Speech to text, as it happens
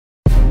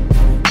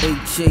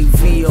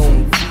H-A-V-O. You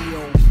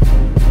know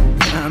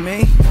what I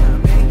mean?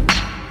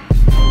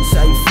 That's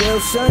how you feel,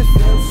 son?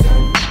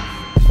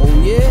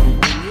 Oh yeah?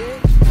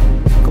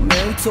 Come here,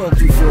 let me talk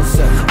to you for a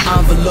second.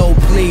 Envelope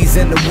please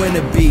and the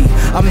winner be.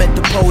 I'm at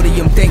the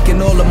podium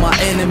thanking all of my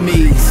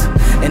enemies.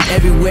 And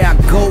everywhere I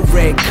go,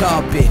 red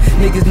carpet.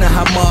 Niggas know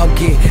how Mobb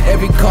get.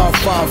 Every car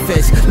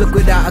far-fetched. Look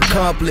what I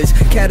accomplished.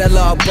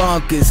 Catalog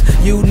bonkers.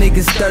 You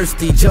niggas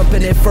thirsty,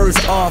 jumping at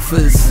first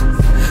offers.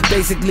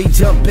 Basically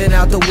jumping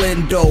out the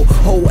window.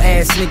 Whole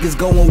ass niggas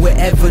going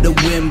wherever the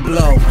wind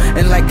blow.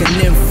 And like a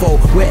nympho,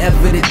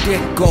 wherever the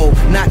dick go.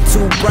 Not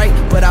too bright,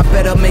 but I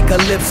better make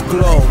her lips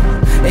glow.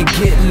 And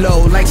get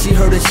low, like she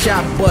heard a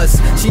shot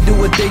bust. She do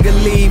a thing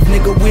and leave,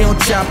 nigga, we don't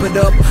chop it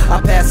up. I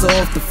pass her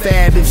off the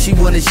fab if she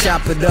wanna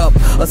shop it up.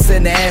 Or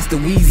send her ass to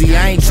Weezy,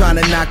 I ain't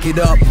tryna knock it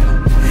up.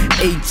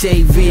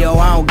 H-A-V-O,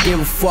 I don't give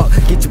a fuck.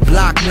 Get your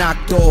block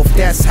knocked off,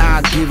 that's how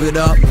I give it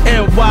up.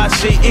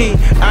 N-Y-C-E,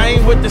 I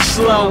ain't with the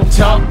slow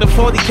talk. The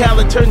 40 cal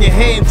turn your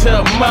hand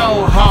to a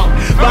mohawk.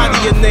 Body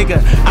a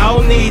nigga, I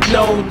don't need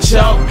no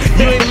choke.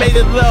 You ain't made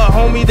it, little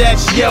homie,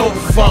 that's your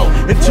fault.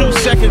 In 2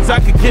 seconds I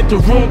could get the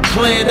room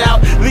cleared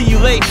out. Leave you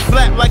laid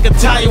flat like a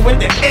tire with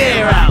the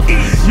air out.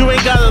 You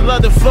ain't gotta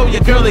love the flow,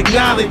 your girl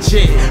acknowledge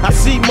it. I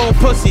see more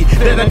pussy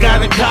than I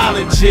got in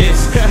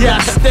colleges. Yeah,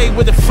 I stay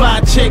with a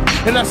fly chick,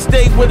 and I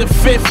stay with a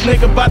fifth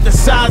nigga about the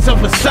size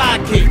of a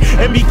sidekick.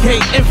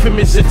 MBK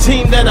infamous, the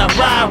team that I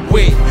ride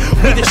with.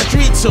 With the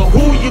streets, so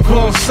who you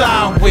gon'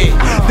 side with?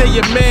 They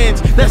your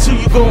mans, that's who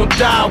you gon'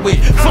 die with.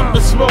 Fuck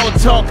the small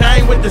talk, I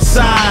ain't with the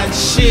side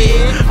shit.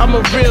 I'm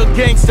a real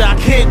gangster, I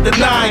can't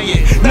deny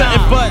it.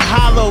 Nothing but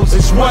hollows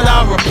is what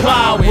I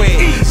reply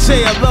with.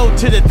 Say hello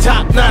to the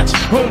top notch,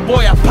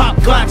 homeboy, I pop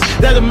glocks.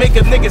 That'll make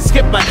a nigga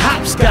skip like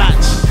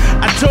hopscotch.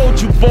 I told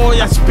you, boy,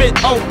 I spit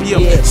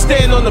opium.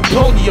 Stand on the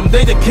podium,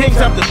 they the kings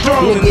of the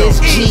throne.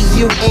 Niggas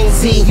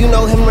G-U-N-Z, you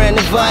know him ran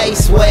the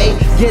vice way.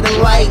 Get a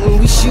light and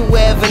we shoot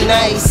wherever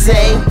Nyce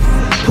say.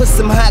 Put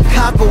some hot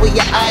copper where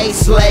your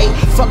ice lay.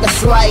 Fuck a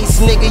slice,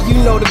 nigga, you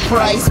know the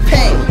price.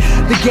 Pay.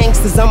 The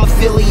gangsters I'm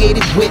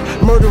affiliated with,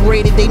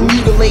 murderated, they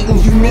mutilating,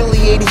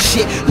 humiliated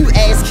shit. You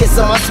ass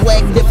kisser, my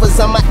swag differs,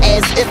 I'm a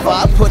ass iffer.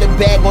 I put a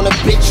bag on a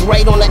bitch,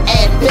 right on the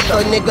ad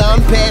picker. Nigga,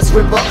 I'm pass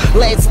ripper,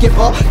 lad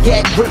skipper,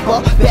 gag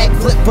gripper,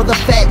 backflip for the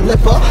fat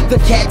lipper, the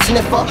cat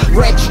sniffer,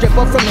 rag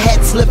stripper from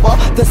hat slipper,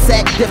 the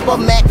sack dipper,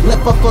 Mac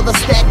lipper for the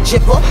stack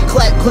chipper,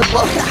 clap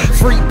clipper,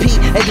 free Pete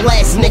and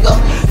glass nigga.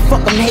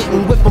 Fuck 'em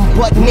hating, whip 'em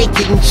butt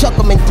naked and chuck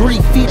 'em in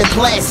 3 feet of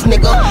glass,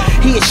 nigga.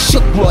 He a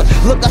shook one,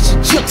 look I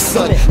should juke,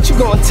 son. You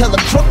gon' tell a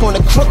crook on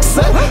a crook,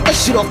 son? That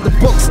shit off the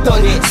books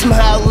done.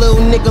 Somehow a little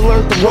nigga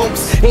learned the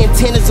ropes.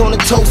 Antennas on the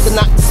toast and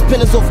knock the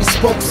spinners off his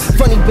spokes.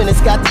 Funny business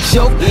got the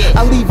joke.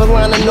 I leave a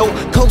line of note,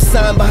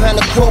 cosign behind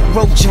the quote,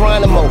 wrote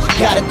Geronimo.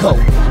 Gotta go.